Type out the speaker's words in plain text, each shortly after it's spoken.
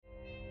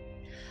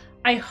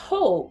I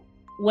hope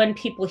when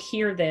people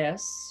hear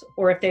this,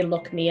 or if they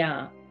look me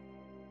up,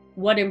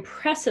 what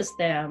impresses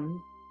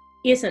them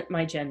isn't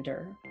my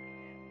gender.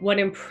 What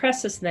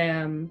impresses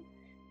them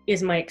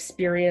is my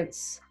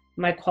experience,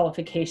 my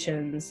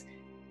qualifications,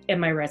 and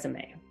my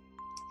resume.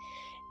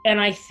 And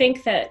I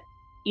think that,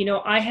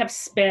 I have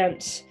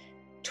spent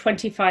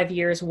 25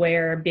 years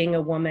where being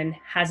a woman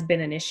has been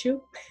an issue.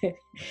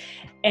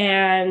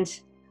 And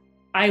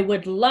I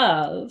would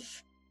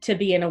love to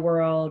be in a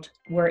world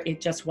where it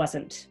just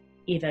wasn't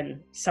even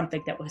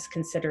something that was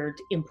considered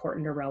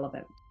important or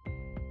relevant.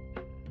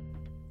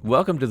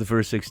 Welcome to the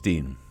First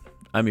 16.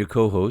 I'm your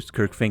co-host,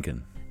 Kirk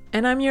Finken.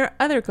 And I'm your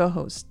other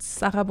co-host,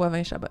 Sarah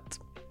Boivin-Chabot.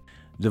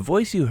 The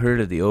voice you heard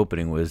at the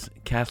opening was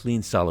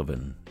Kathleen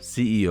Sullivan,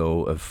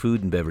 CEO of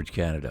Food and Beverage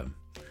Canada.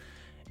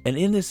 And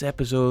in this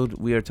episode,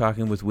 we are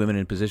talking with women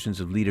in positions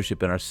of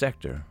leadership in our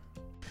sector.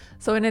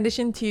 So in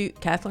addition to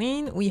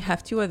Kathleen, we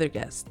have two other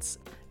guests.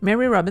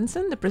 Mary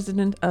Robinson, the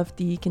president of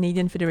the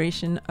Canadian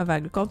Federation of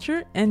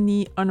Agriculture, and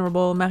the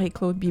Honourable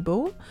Marie-Claude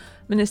Bibeau,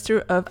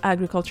 Minister of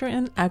Agriculture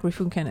and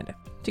Agri-Food Canada.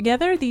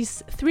 Together,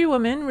 these three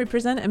women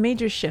represent a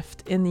major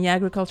shift in the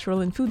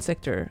agricultural and food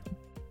sector.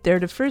 They're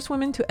the first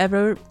women to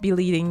ever be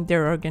leading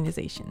their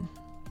organization.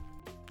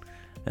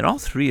 And all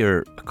three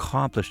are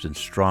accomplished and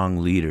strong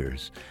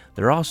leaders.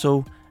 They're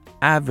also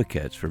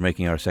advocates for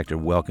making our sector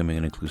welcoming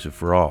and inclusive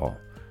for all,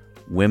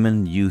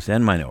 women, youth,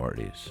 and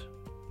minorities.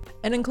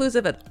 And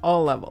inclusive at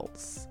all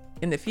levels,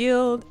 in the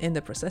field, in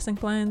the processing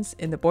plants,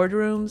 in the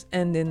boardrooms,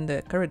 and in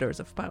the corridors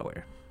of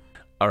power.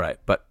 All right,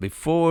 but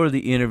before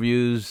the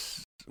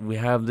interviews, we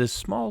have this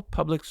small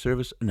public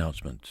service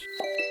announcement.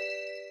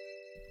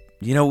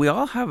 We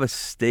all have a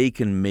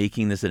stake in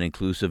making this an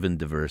inclusive and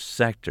diverse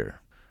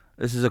sector.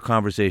 This is a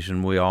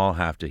conversation we all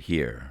have to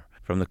hear.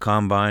 From the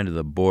combine to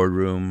the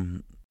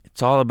boardroom,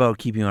 it's all about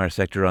keeping our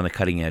sector on the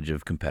cutting edge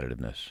of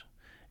competitiveness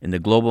in the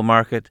global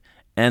market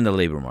and the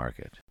labor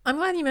market. I'm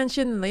glad you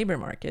mentioned the labor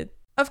market.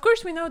 Of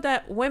course, we know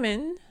that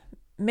women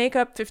make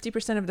up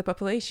 50% of the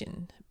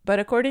population, but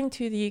according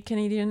to the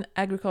Canadian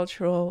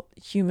Agricultural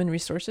Human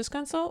Resources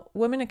Council,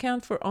 women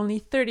account for only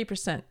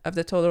 30% of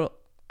the total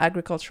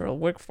agricultural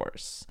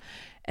workforce.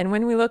 And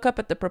when we look up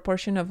at the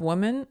proportion of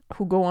women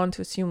who go on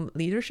to assume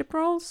leadership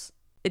roles,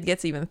 it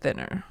gets even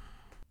thinner.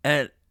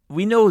 And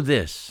we know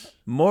this.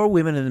 More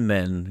women than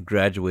men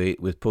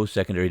graduate with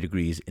post-secondary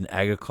degrees in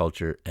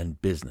agriculture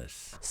and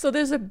business. So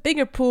there's a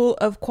bigger pool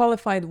of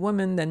qualified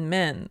women than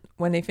men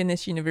when they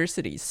finish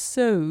university.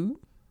 So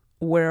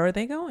where are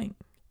they going?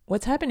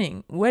 What's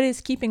happening? What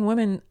is keeping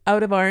women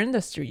out of our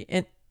industry?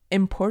 And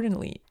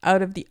importantly,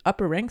 out of the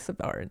upper ranks of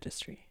our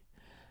industry?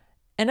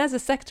 And as a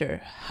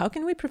sector, how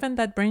can we prevent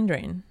that brain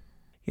drain?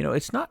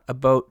 It's not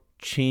about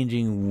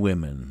changing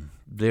women.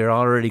 They're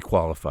already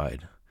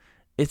qualified.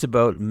 It's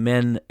about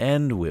men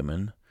and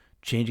women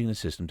changing the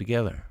system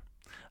together.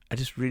 I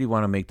just really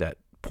want to make that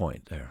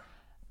point there.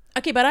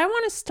 Okay, but I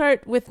want to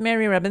start with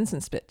Mary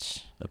Robinson's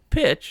pitch. A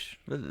pitch?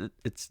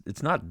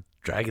 It's not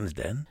Dragon's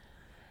Den.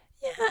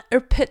 Yeah,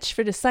 her pitch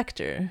for the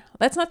sector.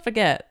 Let's not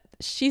forget,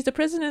 she's the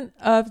president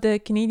of the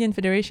Canadian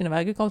Federation of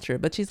Agriculture,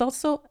 but she's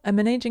also a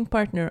managing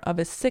partner of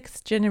a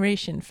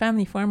sixth-generation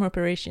family farm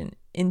operation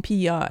in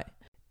PEI.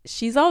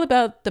 She's all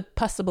about the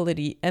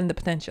possibility and the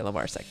potential of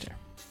our sector.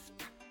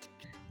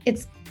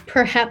 It's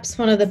perhaps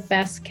one of the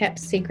best kept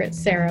secrets,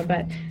 Sarah,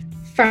 but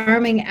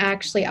farming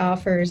actually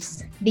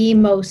offers the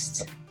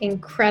most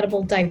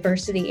incredible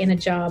diversity in a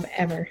job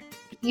ever.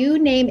 You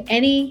name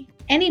any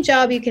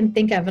job you can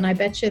think of, and I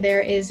bet you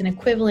there is an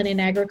equivalent in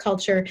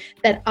agriculture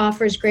that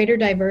offers greater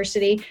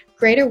diversity,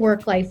 greater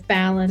work-life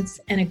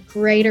balance, and a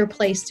greater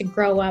place to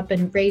grow up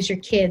and raise your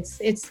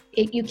kids.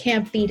 You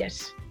can't beat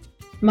it.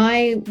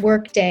 My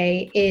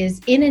workday is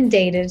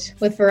inundated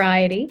with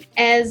variety,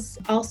 as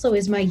also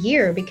is my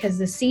year, because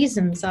the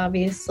seasons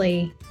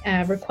obviously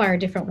require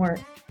different work.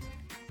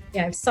 I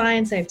have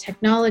science, I have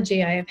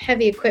technology, I have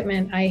heavy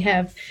equipment, I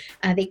have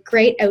the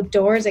great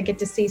outdoors. I get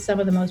to see some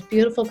of the most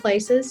beautiful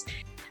places.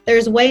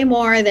 There's way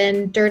more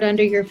than dirt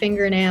under your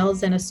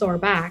fingernails and a sore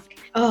back.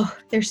 Oh,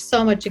 there's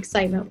so much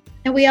excitement.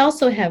 And we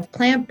also have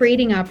plant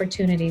breeding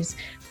opportunities.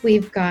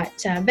 We've got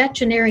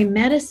veterinary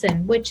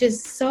medicine, which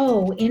is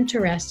so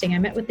interesting. I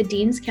met with the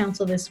Dean's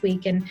Council this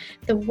week, and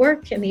the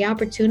work and the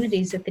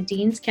opportunities that the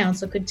Dean's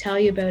Council could tell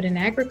you about in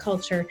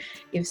agriculture.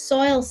 You have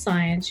soil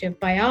science, you have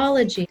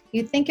biology.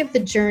 You think of the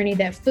journey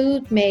that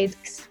food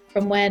makes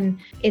from when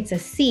it's a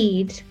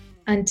seed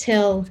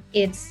until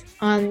it's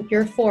on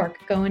your fork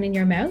going in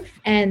your mouth.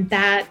 And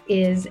that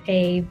is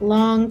a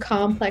long,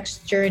 complex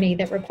journey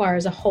that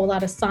requires a whole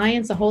lot of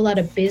science, a whole lot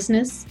of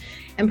business.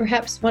 And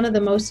perhaps one of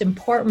the most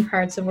important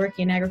parts of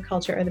working in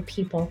agriculture are the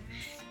people.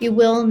 You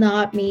will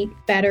not meet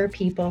better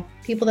people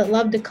that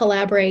love to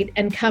collaborate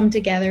and come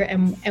together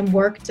and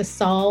work to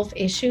solve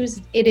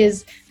issues. It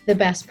is the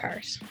best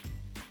part.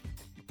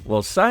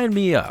 Well, sign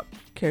me up.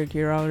 Kirk,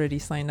 you're already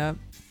signed up.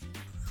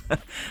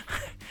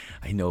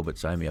 I know, but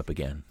sign me up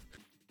again.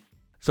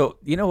 So,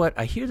 you know what?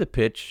 I hear the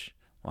pitch.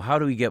 Well, how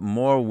do we get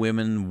more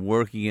women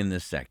working in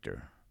this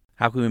sector?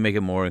 How can we make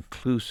it more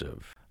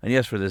inclusive? And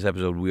yes, for this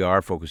episode, we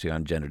are focusing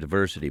on gender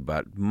diversity,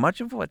 but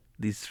much of what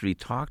these three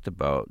talked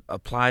about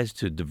applies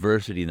to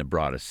diversity in the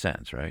broadest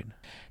sense, right?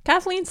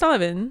 Kathleen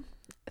Sullivan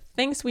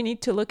thinks we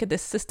need to look at the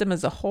system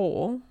as a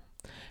whole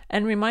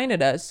and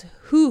reminded us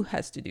who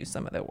has to do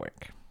some of the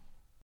work.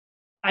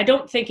 I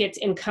don't think it's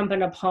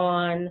incumbent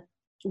upon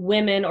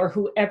women or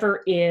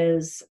whoever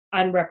is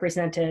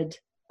unrepresented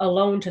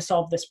alone to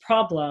solve this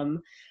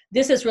problem.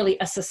 This is really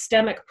a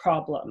systemic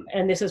problem.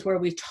 And this is where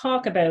we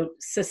talk about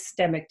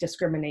systemic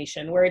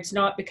discrimination, where it's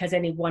not because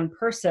any one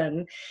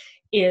person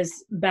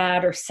is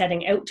bad or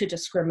setting out to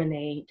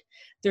discriminate.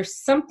 There's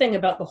something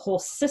about the whole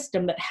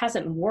system that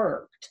hasn't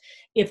worked.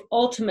 If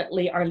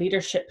ultimately our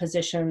leadership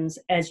positions,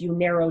 as you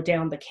narrow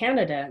down the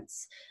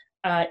candidates,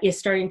 is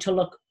starting to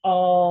look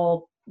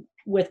all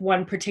with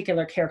one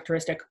particular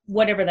characteristic,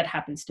 whatever that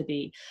happens to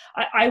be.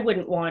 I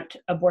wouldn't want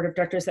a board of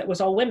directors that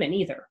was all women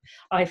either.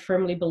 I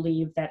firmly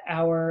believe that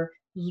our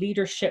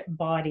leadership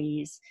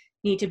bodies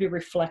need to be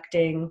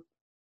reflecting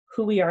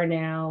who we are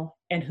now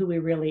and who we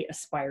really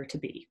aspire to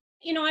be.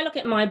 You know, I look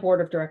at my board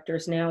of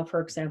directors now,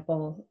 for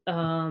example,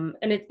 and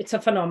it's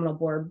a phenomenal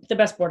board, the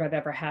best board I've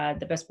ever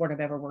had, the best board I've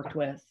ever worked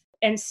with.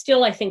 And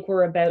still, I think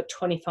we're about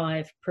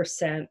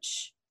 25%,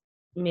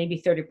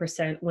 maybe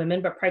 30%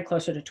 women, but probably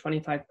closer to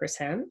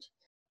 25%.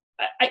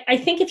 I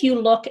think if you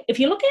look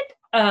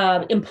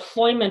at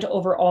employment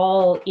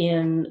overall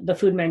in the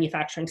food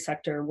manufacturing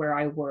sector where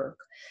I work,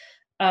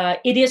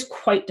 it is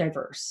quite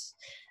diverse,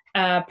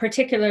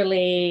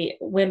 particularly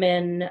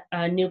women,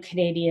 new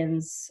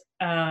Canadians.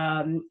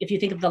 If you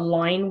think of the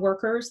line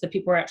workers, the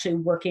people who are actually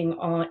working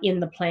in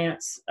the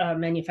plants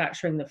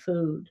manufacturing the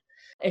food,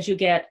 as you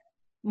get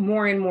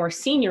more and more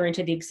senior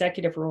into the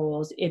executive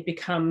roles, it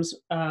becomes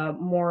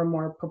more and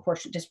more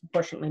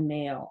disproportionately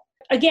male.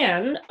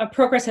 Again,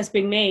 progress has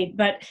been made,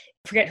 but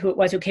I forget who it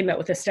was who came out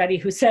with a study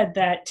who said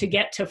that to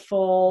get to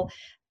full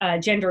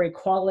gender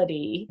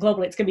equality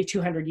globally, it's going to be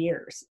 200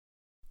 years.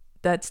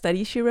 That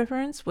study she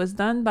referenced was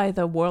done by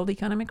the World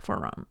Economic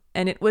Forum,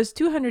 and it was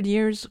 200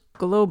 years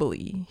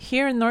globally.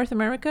 Here in North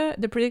America,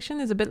 the prediction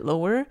is a bit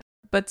lower,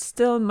 but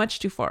still much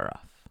too far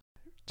off.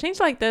 Change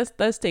like this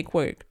does take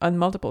work on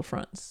multiple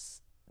fronts.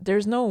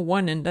 There's no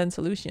one and done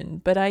solution,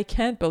 but I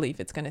can't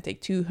believe it's going to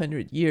take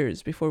 200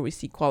 years before we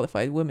see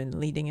qualified women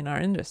leading in our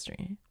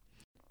industry.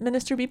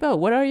 Minister Bibeau,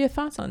 what are your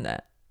thoughts on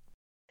that?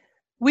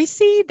 We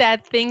see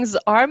that things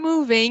are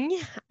moving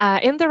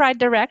in the right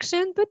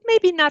direction, but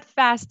maybe not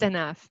fast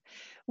enough.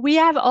 We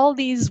have all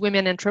these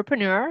women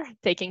entrepreneurs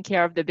taking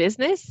care of the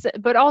business,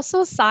 but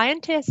also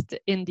scientists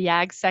in the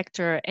ag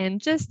sector.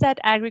 And just at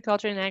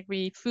Agriculture and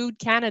Agri-Food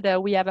Canada,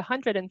 we have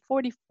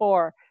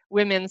 144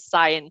 women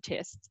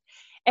scientists.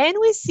 And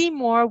we see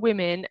more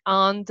women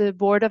on the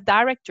board of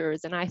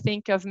directors. And I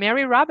think of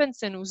Mary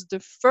Robinson, who's the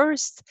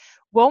first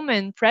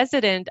woman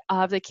president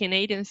of the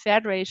Canadian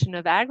Federation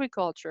of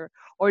Agriculture,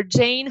 or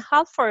Jane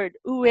Halford,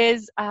 who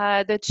is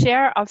the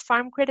chair of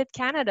Farm Credit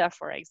Canada,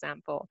 for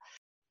example.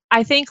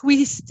 I think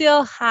we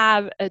still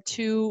have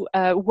to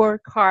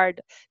work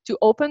hard to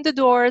open the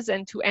doors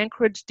and to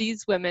encourage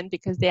these women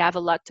because they have a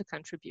lot to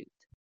contribute.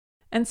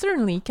 And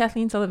certainly,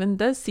 Kathleen Sullivan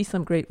does see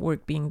some great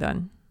work being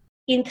done.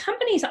 In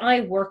companies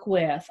I work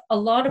with, a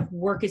lot of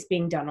work is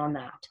being done on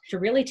that, to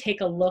really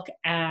take a look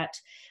at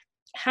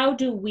how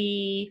do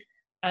we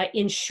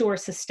ensure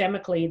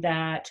systemically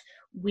that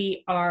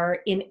we are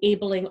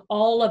enabling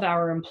all of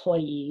our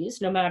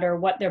employees, no matter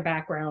what their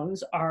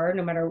backgrounds are,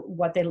 no matter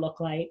what they look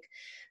like,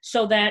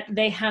 so that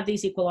they have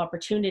these equal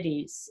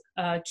opportunities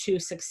to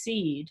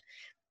succeed.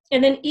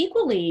 And then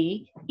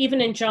equally,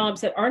 even in jobs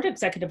that aren't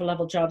executive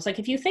level jobs, like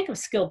if you think of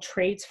skilled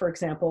trades, for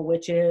example,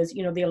 which is,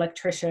 you know, the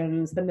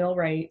electricians, the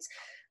millwrights,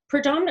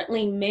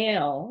 predominantly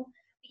male,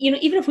 you know,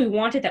 even if we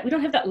wanted that, we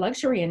don't have that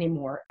luxury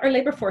anymore. Our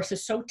labor force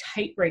is so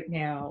tight right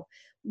now.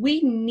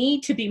 We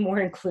need to be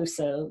more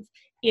inclusive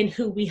in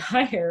who we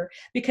hire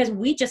because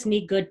we just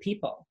need good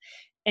people.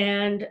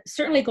 And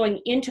certainly going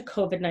into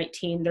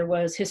COVID-19, there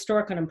was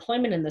historic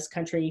unemployment in this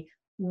country.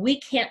 We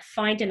can't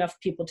find enough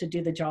people to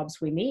do the jobs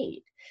we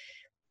need.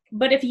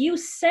 But if you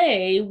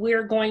say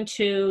we're going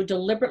to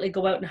deliberately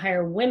go out and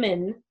hire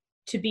women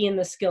to be in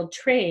the skilled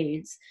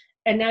trades,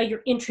 and now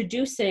you're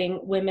introducing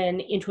women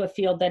into a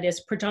field that is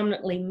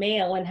predominantly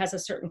male and has a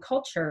certain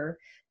culture,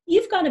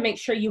 you've got to make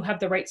sure you have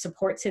the right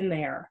supports in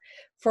there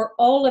for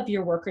all of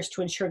your workers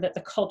to ensure that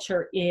the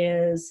culture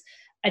is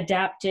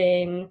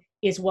adapting,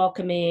 is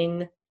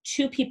welcoming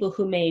to people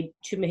who may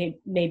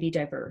be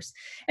diverse.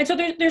 And so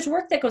there's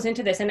work that goes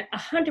into this, and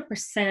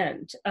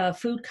 100% of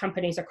food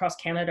companies across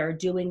Canada are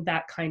doing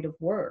that kind of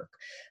work,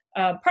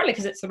 partly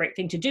because it's the right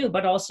thing to do,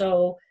 but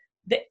also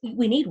that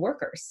we need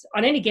workers.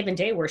 On any given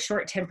day, we're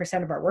short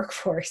 10% of our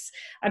workforce.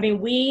 I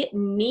mean, we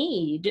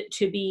need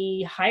to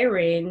be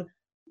hiring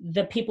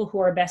the people who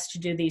are best to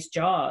do these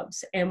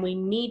jobs, and we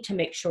need to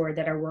make sure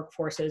that our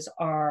workforces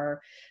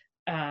are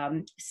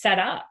set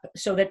up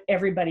so that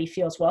everybody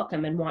feels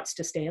welcome and wants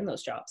to stay in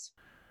those jobs.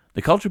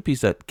 The culture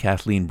piece that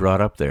Kathleen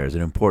brought up there is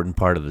an important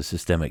part of the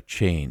systemic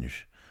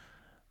change.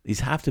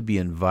 These have to be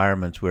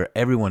environments where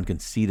everyone can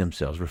see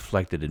themselves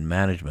reflected in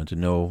management to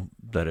know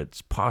that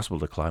it's possible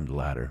to climb the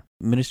ladder.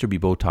 Minister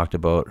Bibeau talked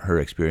about her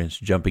experience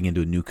jumping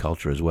into a new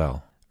culture as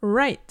well.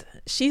 Right.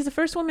 She's the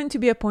first woman to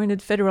be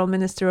appointed Federal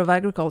Minister of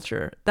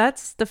Agriculture.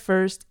 That's the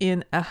first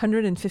in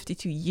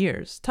 152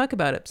 years. Talk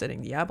about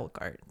upsetting the apple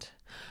cart.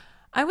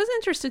 I was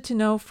interested to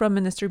know from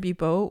Minister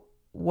Bibeau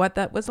what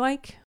that was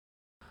like.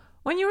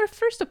 When you were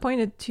first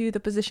appointed to the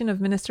position of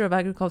Minister of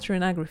Agriculture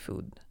and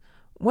Agri-Food,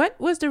 what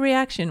was the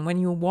reaction when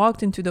you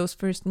walked into those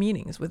first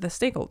meetings with the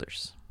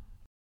stakeholders?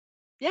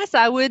 Yes,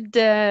 I would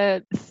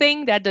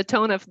think that the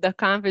tone of the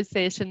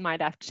conversation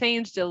might have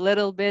changed a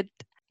little bit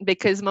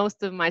because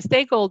most of my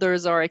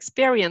stakeholders are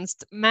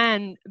experienced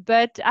men,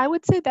 but I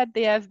would say that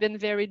they have been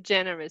very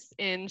generous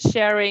in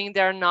sharing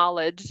their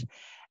knowledge,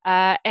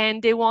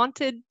 and they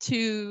wanted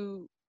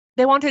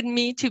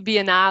me to be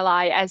an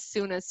ally as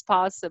soon as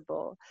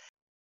possible.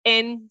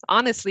 And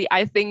honestly,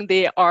 I think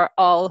they are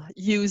all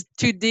used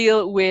to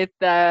deal with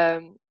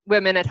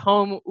women at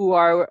home who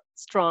are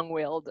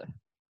strong-willed.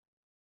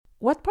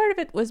 What part of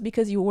it was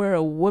because you were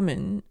a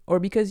woman or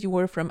because you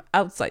were from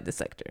outside the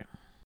sector?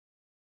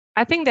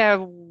 I think there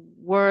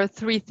were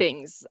three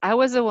things. I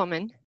was a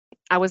woman,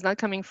 I was not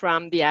coming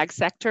from the ag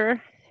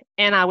sector,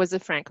 and I was a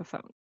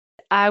francophone.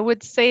 I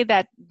would say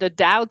that the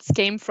doubts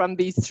came from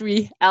these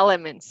three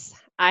elements.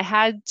 I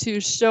had to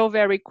show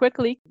very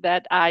quickly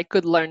that I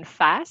could learn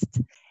fast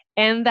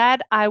and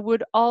that I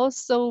would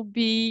also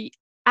be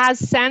as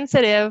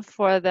sensitive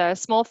for the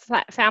small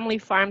family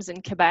farms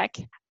in Quebec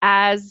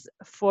as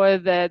for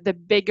the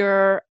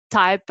bigger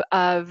type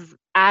of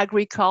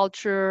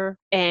agriculture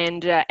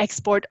and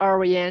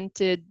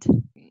export-oriented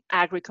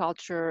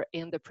agriculture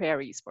in the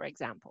prairies, for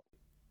example.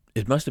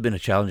 It must have been a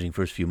challenging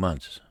first few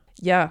months.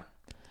 Yeah.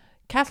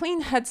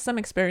 Kathleen had some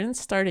experience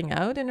starting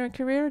out in her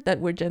career that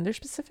were gender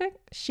specific.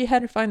 She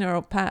had to find her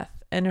own path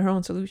and her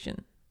own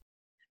solution.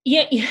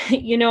 Yeah,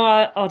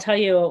 I'll tell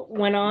you,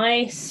 when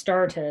I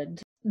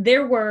started,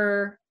 there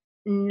were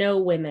no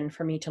women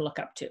for me to look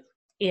up to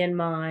in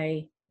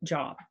my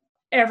job.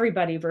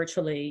 Everybody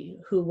virtually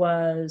who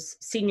was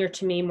senior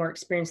to me, more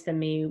experienced than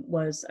me,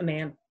 was a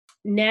man.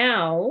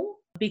 Now,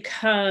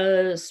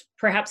 because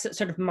perhaps it's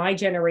sort of my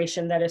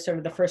generation that is sort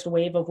of the first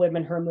wave of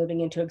women who are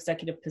moving into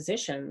executive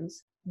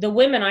positions, the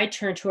women I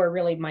turn to are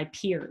really my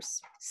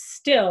peers.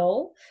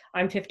 Still,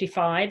 I'm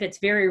 55. It's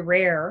very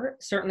rare,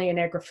 certainly in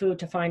agri-food,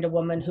 to find a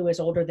woman who is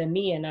older than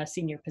me in a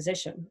senior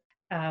position.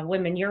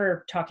 Women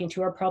you're talking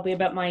to are probably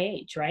about my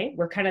age, right?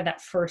 We're kind of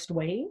that first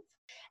wave.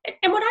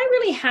 And what I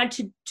really had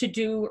to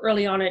do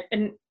early on,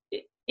 and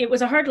it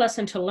was a hard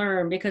lesson to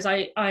learn because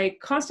I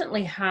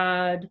constantly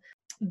had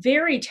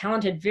very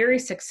talented, very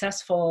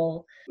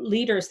successful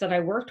leaders that I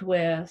worked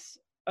with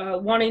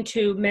wanting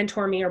to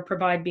mentor me or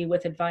provide me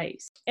with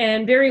advice,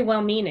 and very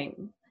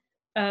well-meaning.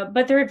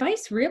 But their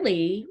advice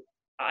really,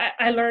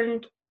 I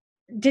learned,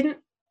 didn't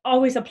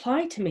always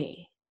apply to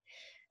me.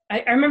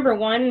 I remember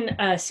one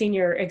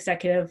senior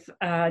executive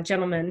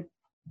gentleman,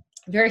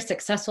 very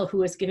successful, who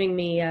was giving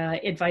me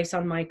advice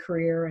on my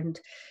career. And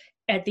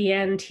at the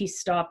end, he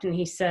stopped and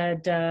he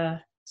said,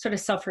 sort of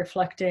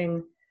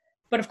self-reflecting,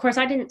 but of course,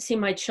 I didn't see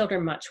my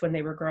children much when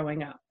they were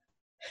growing up.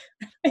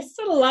 I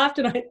sort of laughed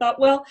and I thought,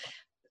 well,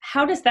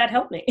 how does that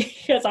help me?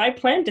 Because I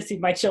planned to see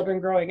my children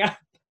growing up.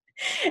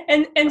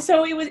 And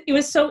so it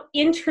was so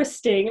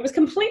interesting. It was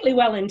completely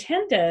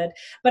well-intended,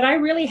 but I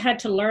really had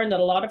to learn that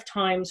a lot of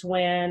times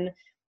when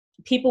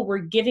people were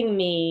giving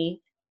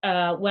me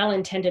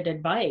well-intended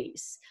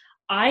advice,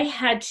 I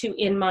had to,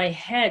 in my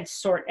head,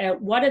 sort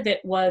out what of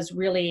it was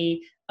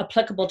really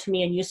applicable to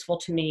me and useful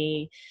to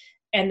me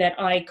and that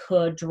I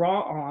could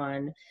draw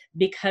on,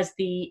 because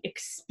the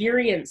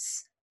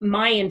experience,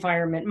 my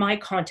environment, my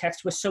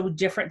context was so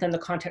different than the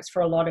context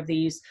for a lot of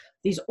these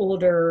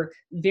older,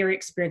 very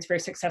experienced, very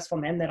successful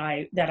men that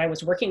I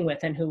was working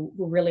with and who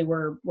really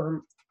were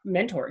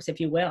mentors, if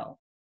you will.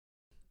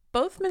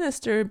 Both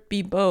Minister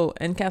Bibeau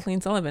and Kathleen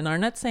Sullivan are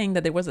not saying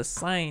that there was a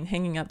sign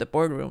hanging out the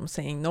boardroom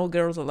saying no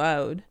girls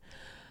allowed.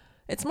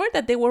 It's more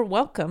that they were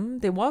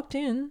welcome. They walked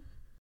in.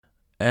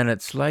 And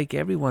it's like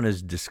everyone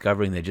is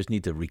discovering they just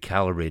need to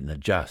recalibrate and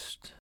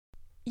adjust.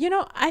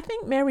 I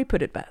think Mary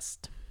put it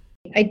best.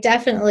 I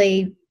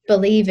definitely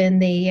believe in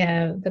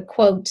the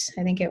quote.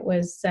 I think it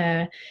was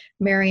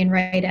Marion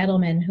Wright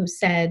Edelman who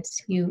said,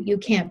 you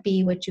can't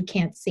be what you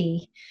can't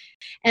see.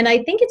 And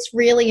I think it's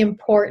really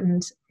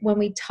important when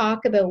we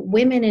talk about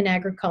women in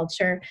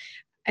agriculture.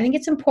 I think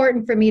it's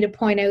important for me to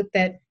point out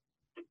that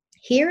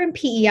here in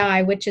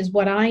PEI, which is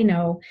what I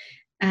know,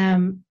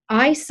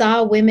 I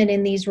saw women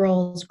in these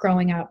roles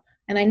growing up.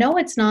 And I know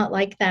it's not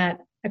like that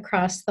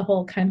across the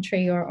whole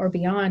country or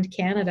beyond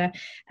Canada.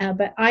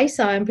 But I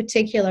saw in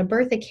particular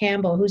Bertha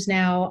Campbell, who's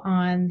now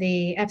on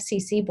the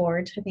FCC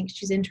board. I think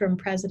she's interim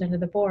president of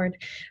the board.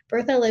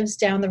 Bertha lives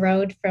down the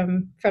road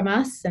from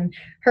us, and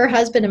her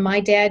husband and my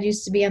dad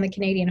used to be on the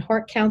Canadian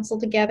Hort Council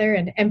together.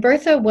 And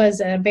Bertha was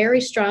a very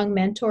strong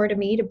mentor to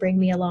me to bring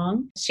me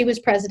along. She was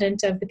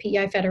president of the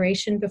PEI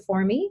Federation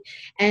before me.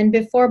 And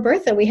before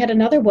Bertha, we had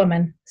another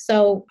woman.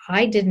 So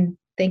I didn't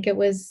think it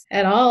was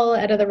at all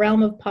out of the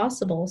realm of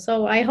possible.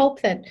 So I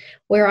hope that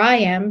where I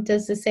am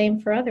does the same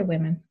for other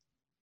women.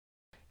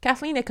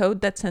 Kathleen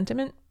echoed that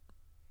sentiment,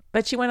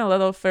 but she went a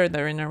little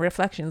further in her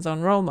reflections on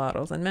role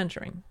models and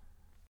mentoring.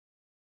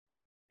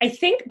 I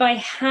think by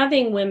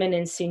having women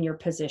in senior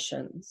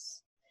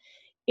positions,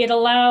 it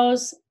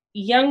allows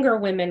younger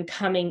women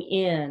coming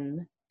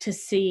in to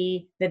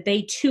see that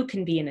they too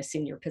can be in a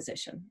senior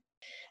position.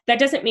 That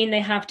doesn't mean they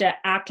have to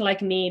act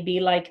like me, be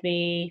like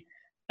me.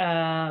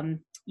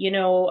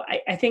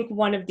 I think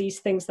one of these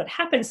things that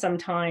happens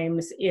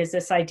sometimes is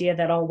this idea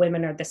that all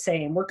women are the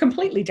same. We're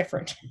completely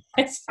different,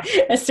 as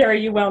Sarah,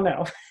 you well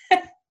know.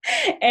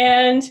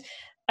 And,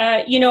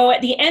 at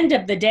the end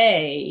of the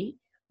day,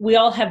 we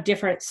all have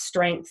different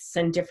strengths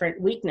and different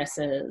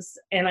weaknesses.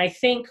 And I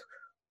think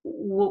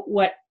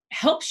what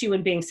helps you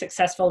in being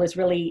successful is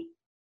really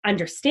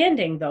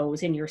understanding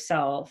those in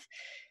yourself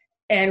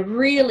and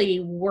really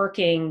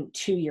working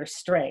to your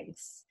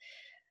strengths.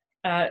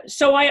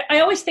 So I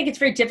always think it's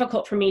very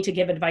difficult for me to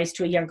give advice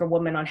to a younger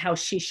woman on how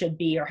she should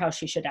be or how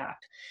she should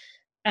act,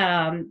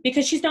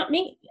 because she's not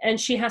me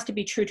and she has to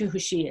be true to who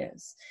she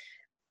is.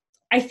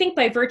 I think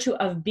by virtue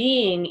of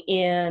being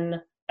in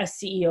a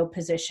CEO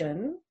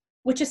position,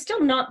 which is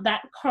still not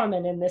that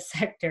common in this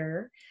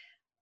sector,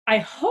 I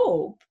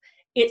hope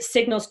it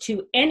signals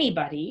to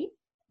anybody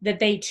that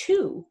they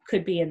too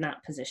could be in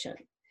that position.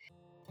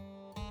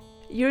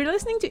 You're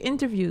listening to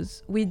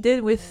interviews we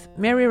did with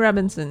Mary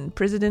Robinson,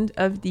 President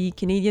of the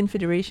Canadian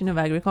Federation of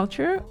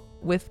Agriculture,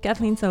 with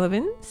Kathleen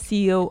Sullivan,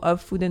 CEO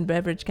of Food and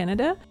Beverage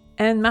Canada,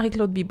 and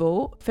Marie-Claude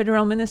Bibeau,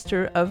 Federal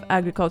Minister of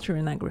Agriculture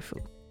and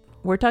Agri-Food.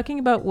 We're talking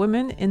about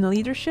women in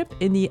leadership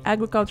in the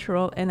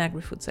agricultural and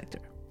agri-food sector.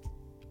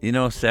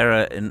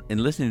 Sarah, in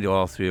listening to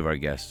all three of our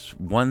guests,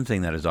 one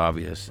thing that is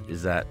obvious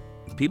is that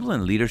people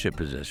in leadership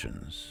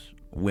positions,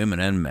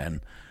 women and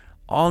men,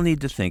 all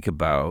need to think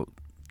about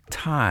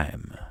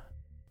time.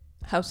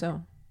 How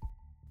so?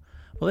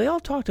 Well, they all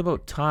talked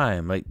about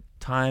time, like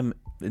time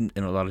in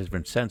a lot of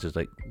different senses,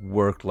 like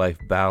work-life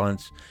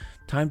balance,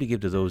 time to give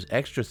to those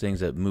extra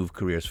things that move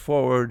careers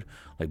forward,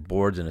 like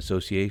boards and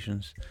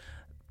associations.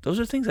 Those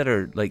are things that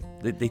are like,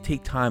 they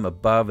take time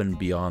above and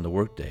beyond the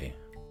workday.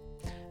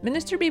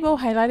 Minister Bibeau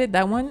highlighted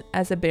that one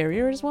as a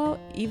barrier as well,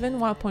 even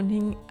while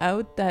pointing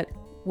out that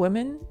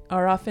women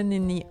are often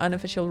in the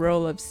unofficial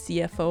role of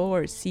CFO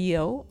or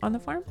CEO on the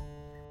farm.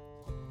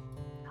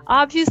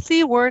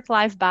 Obviously,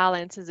 work-life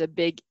balance is a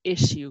big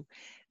issue.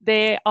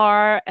 They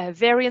are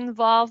very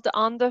involved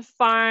on the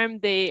farm.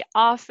 They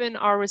often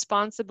are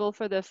responsible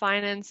for the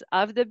finance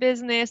of the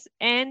business,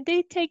 and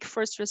they take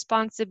first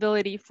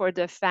responsibility for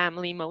the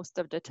family most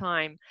of the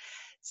time.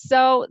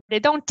 So they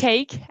don't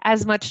take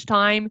as much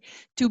time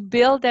to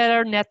build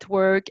their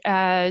network,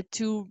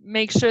 to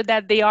make sure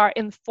that they are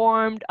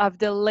informed of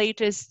the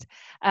latest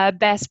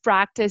best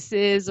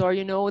practices, or,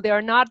 they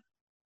are not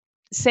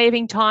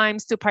saving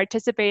times to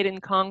participate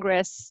in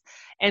Congress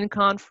and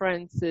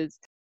conferences.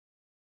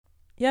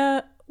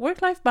 Yeah,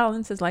 work-life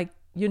balance is like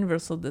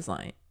universal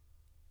design.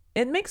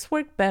 It makes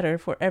work better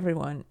for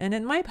everyone, and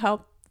it might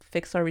help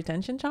fix our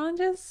retention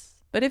challenges.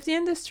 But if the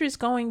industry is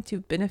going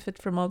to benefit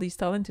from all these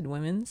talented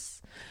women,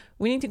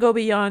 we need to go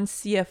beyond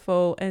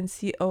CFO and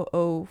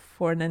COO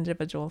for an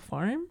individual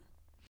farm.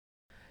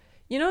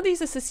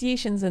 These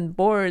associations and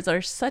boards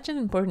are such an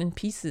important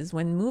pieces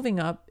when moving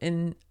up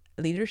in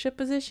leadership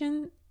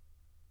position.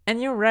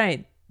 And you're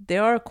right, they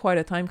are quite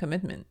a time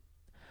commitment.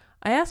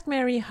 I asked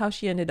Mary how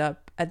she ended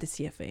up at the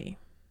CFA.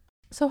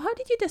 So how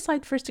did you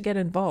decide first to get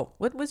involved?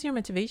 What was your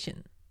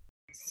motivation?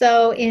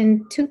 So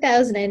in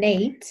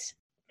 2008,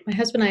 my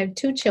husband and I have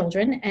 2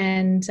 children,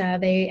 and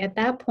they at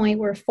that point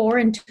were 4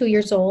 and 2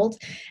 years old.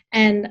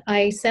 And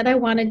I said I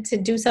wanted to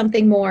do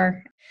something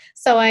more.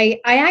 So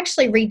I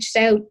actually reached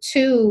out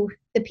to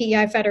the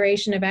PEI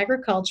Federation of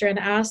Agriculture and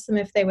asked them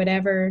if they would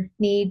ever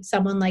need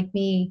someone like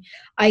me.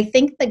 I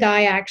think the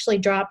guy actually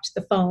dropped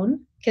the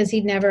phone because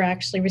he'd never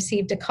actually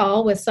received a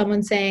call with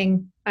someone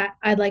saying,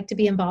 I'd like to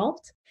be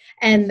involved.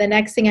 And the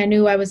next thing I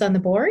knew, I was on the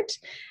board,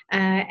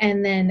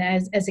 and then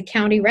as a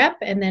county rep.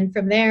 And then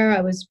from there,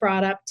 I was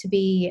brought up to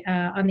be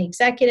on the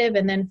executive.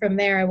 And then from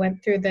there, I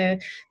went through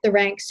the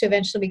ranks to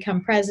eventually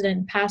become president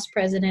and past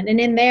president. And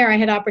in there, I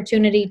had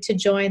opportunity to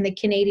join the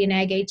Canadian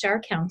Ag HR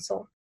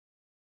Council.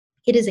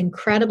 It is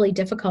incredibly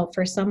difficult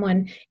for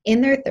someone in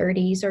their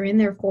 30s or in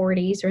their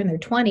 40s or in their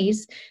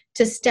 20s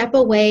to step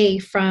away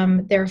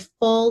from their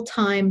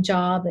full-time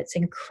job that's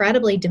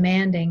incredibly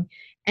demanding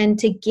and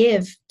to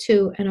give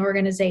to an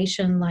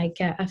organization like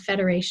a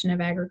Federation of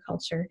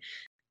Agriculture.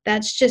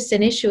 That's just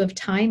an issue of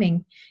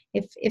timing.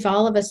 If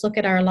all of us look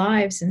at our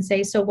lives and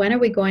say, so when are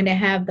we going to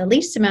have the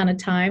least amount of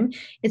time?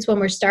 It's when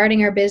we're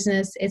starting our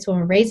business. It's when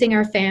we're raising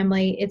our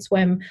family. It's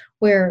when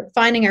we're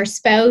finding our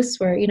spouse,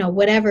 or,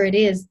 whatever it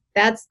is.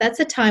 That's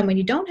a time when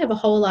you don't have a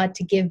whole lot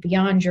to give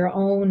beyond your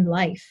own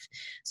life.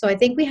 So I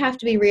think we have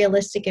to be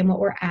realistic in what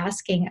we're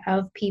asking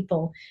of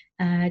people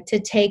to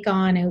take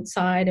on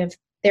outside of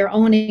their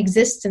own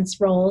existence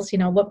roles,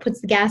 what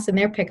puts the gas in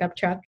their pickup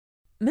truck.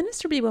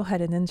 Minister Bibeau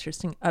had an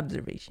interesting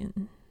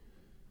observation.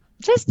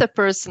 Just a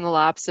personal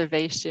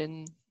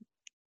observation.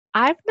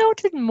 I've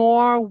noted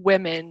more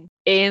women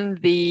in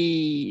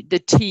the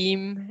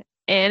team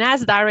and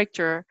as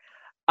director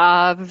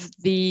of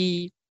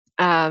the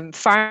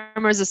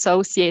Farmers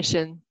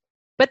Association,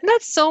 but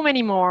not so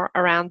many more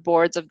around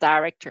boards of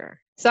director.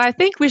 So I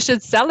think we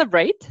should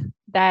celebrate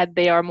that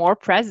they are more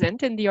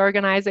present in the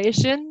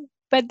organization,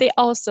 but they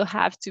also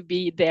have to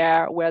be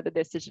there where the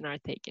decisions are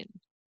taken.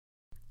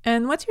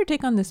 And what's your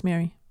take on this,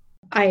 Mary?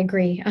 I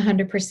agree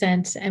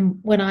 100%. And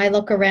when I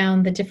look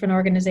around the different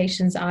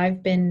organizations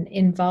I've been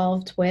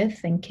involved with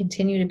and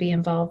continue to be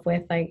involved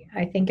with,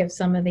 I think of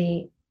some of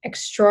the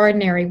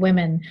extraordinary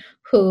women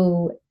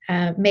who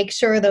make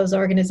sure those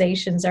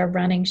organizations are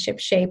running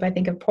shipshape. I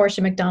think of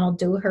Portia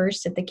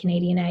McDonald-Dewhurst at the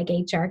Canadian Ag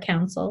HR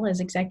Council as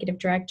executive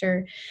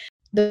director.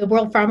 The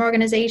World Farm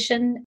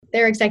Organization,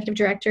 their executive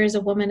director is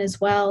a woman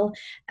as well.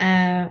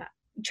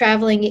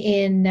 Traveling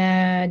in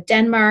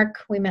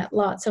Denmark, we met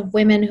lots of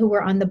women who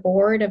were on the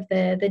board of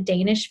the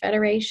Danish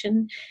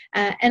Federation.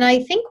 And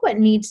I think what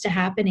needs to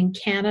happen in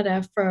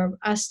Canada for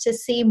us to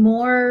see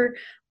more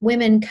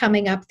women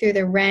coming up through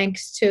the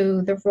ranks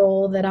to the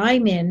role that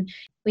I'm in,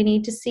 we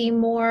need to see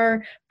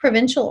more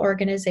provincial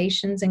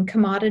organizations and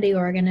commodity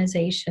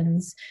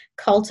organizations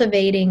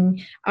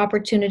cultivating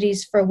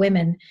opportunities for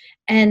women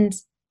and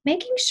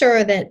making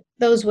sure that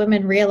those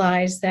women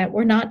realize that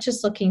we're not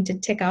just looking to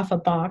tick off a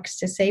box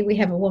to say we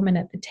have a woman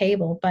at the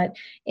table, but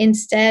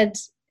instead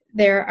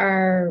there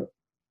are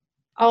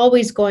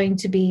always going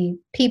to be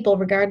people,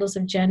 regardless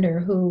of gender,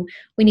 who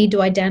we need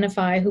to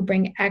identify who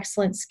bring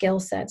excellent skill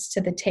sets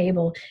to the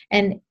table.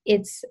 And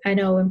I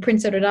know in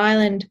Prince Edward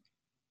Island,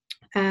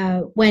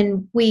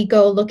 when we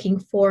go looking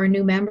for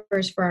new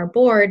members for our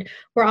board,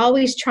 we're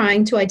always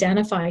trying to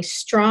identify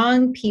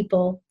strong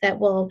people that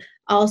will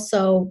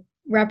also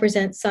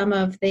represent some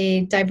of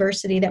the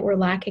diversity that we're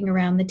lacking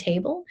around the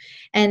table.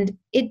 And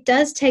it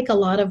does take a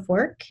lot of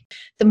work.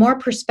 The more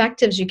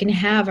perspectives you can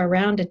have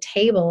around a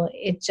table,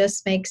 it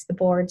just makes the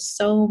board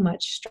so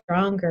much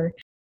stronger.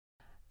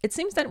 It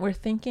seems that we're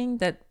thinking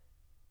that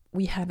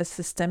we have a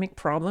systemic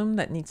problem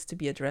that needs to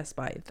be addressed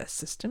by the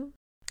system,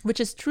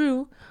 which is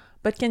true,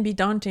 but can be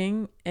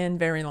daunting and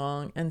very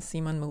long and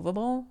seem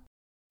unmovable.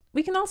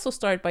 We can also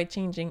start by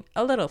changing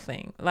a little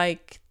thing,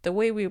 like the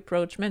way we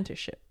approach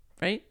mentorship,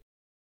 right?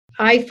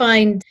 I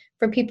find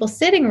for people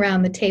sitting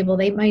around the table,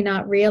 they might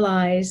not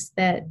realize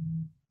that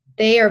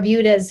they are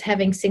viewed as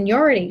having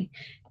seniority.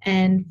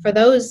 And for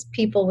those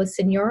people with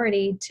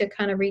seniority to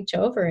kind of reach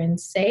over and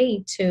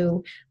say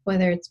to,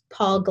 whether it's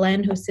Paul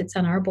Glenn, who sits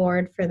on our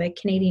board for the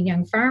Canadian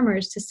Young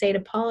Farmers, to say to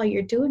Paul,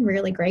 you're doing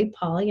really great,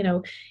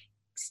 Paul,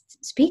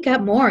 speak up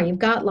more. You've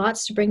got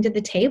lots to bring to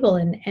the table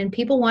and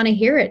people want to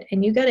hear it.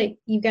 And you gotta,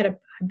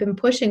 I've been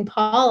pushing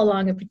Paul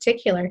along in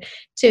particular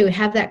to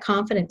have that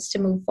confidence to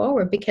move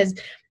forward, because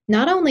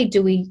not only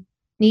do we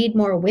need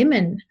more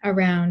women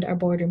around our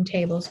boardroom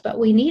tables, but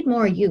we need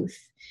more youth.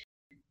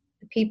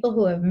 The people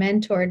who have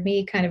mentored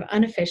me kind of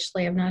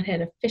unofficially, I've not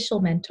had official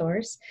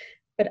mentors,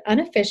 but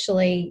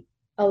unofficially,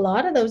 a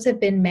lot of those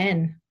have been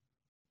men.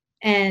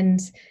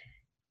 And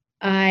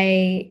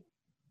I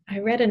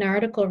read an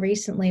article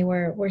recently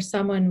where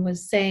someone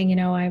was saying,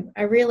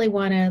 I really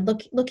want to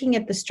looking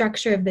at the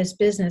structure of this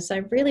business, I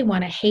really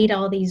want to hate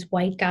all these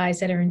white guys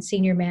that are in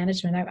senior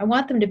management. I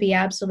want them to be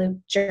absolute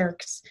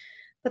jerks.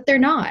 But they're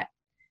not.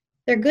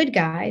 They're good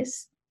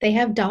guys. They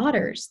have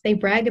daughters. They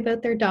brag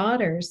about their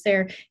daughters.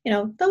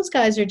 Those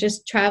guys are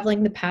just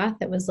traveling the path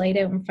that was laid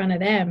out in front of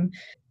them.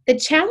 The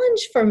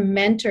challenge for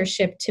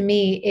mentorship to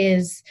me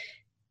is,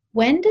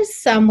 when does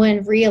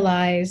someone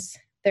realize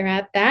they're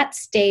at that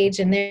stage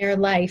in their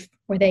life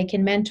where they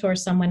can mentor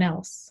someone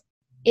else?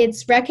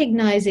 It's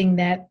recognizing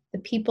that the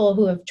people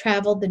who have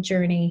traveled the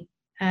journey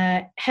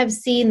have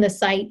seen the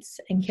sights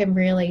and can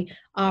really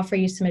offer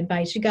you some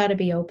advice. You got to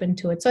be open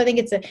to it. So I think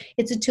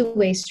it's a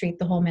two-way street,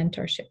 the whole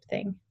mentorship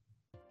thing.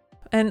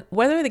 And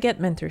whether they get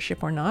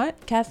mentorship or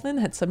not, Kathleen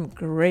had some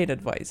great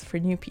advice for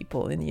new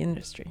people in the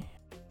industry.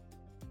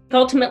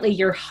 Ultimately,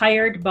 you're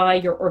hired by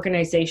your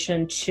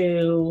organization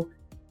to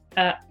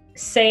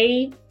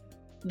say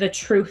the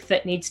truth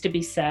that needs to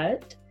be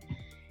said.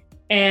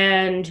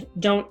 And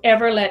don't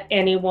ever let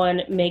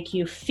anyone make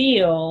you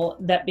feel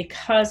that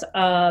because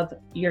of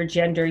your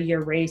gender,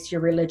 your race, your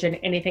religion,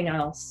 anything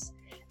else,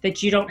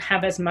 that you don't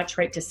have as much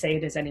right to say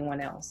it as anyone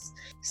else.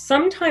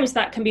 Sometimes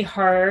that can be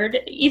hard,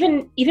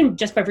 even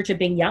just by virtue of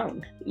being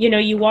young.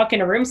 You walk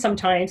in a room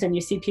sometimes and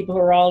you see people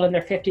who are all in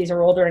their 50s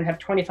or older and have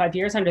 25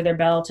 years under their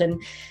belt,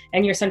 and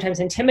you're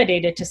sometimes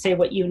intimidated to say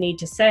what you need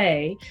to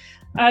say.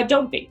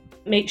 Don't be.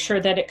 Make sure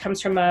that it comes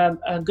from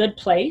a good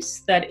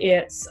place, that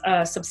it's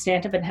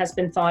substantive and has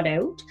been thought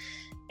out,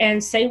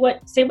 and say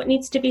what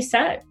needs to be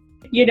said.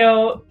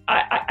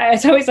 I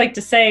always like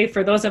to say,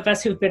 for those of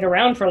us who've been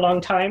around for a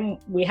long time,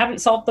 we haven't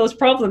solved those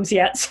problems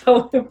yet.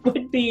 So it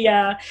would be,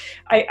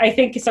 I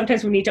think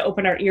sometimes we need to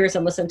open our ears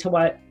and listen to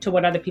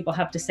what other people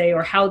have to say,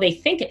 or how they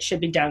think it should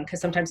be done,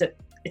 because sometimes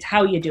it's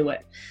how you do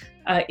it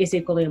is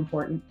equally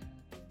important.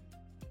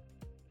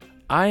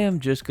 I am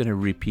just going to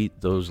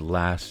repeat those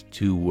last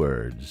two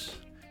words.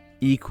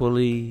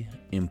 equally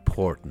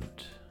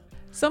important.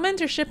 So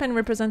mentorship and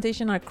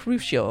representation are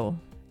crucial,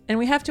 and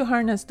we have to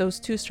harness those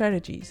two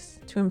strategies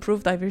to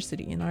improve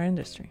diversity in our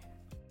industry.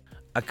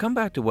 I come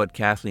back to what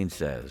Kathleen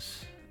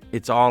says.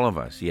 It's all of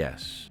us,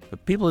 yes.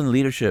 But people in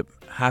leadership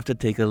have to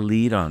take a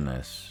lead on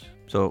this.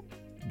 So,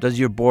 does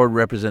your board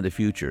represent the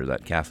future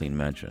that Kathleen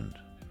mentioned?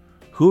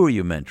 Who are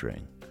you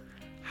mentoring?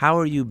 How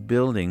are you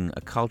building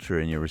a culture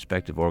in your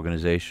respective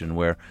organization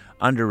where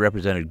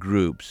underrepresented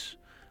groups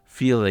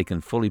feel they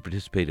can fully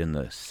participate in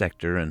the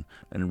sector and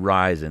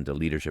rise into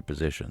leadership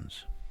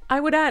positions? I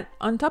would add,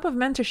 on top of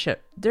mentorship,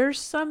 there's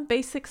some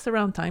basics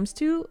around times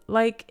too,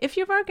 like if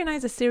you've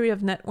organized a series of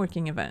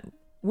networking events,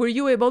 were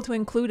you able to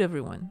include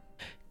everyone?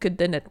 Could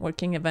the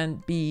networking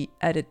event be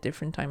at a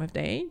different time of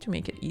day to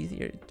make it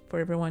easier for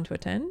everyone to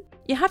attend?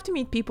 You have to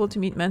meet people to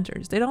meet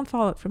mentors. They don't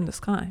fall out from the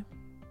sky.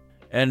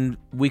 And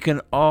we can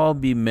all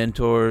be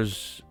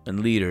mentors and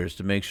leaders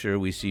to make sure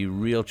we see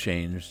real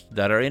change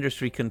that our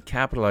industry can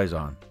capitalize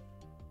on.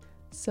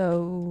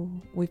 So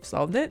we've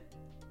solved it?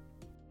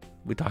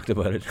 We talked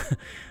about it.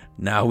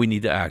 Now we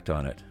need to act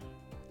on it.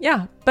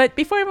 Yeah, but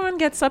before everyone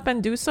gets up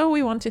and do so,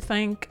 we want to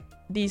thank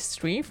these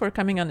three for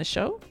coming on the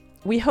show.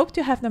 We hope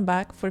to have them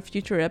back for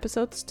future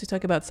episodes to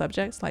talk about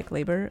subjects like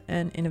labor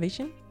and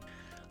innovation.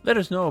 Let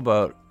us know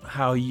about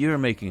how you're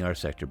making our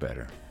sector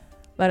better.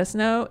 Let us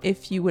know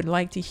if you would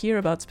like to hear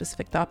about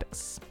specific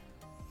topics.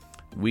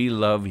 We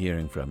love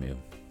hearing from you.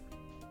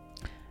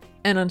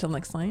 And until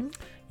next time,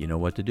 you know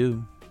what to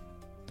do.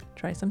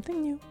 Try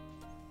something new.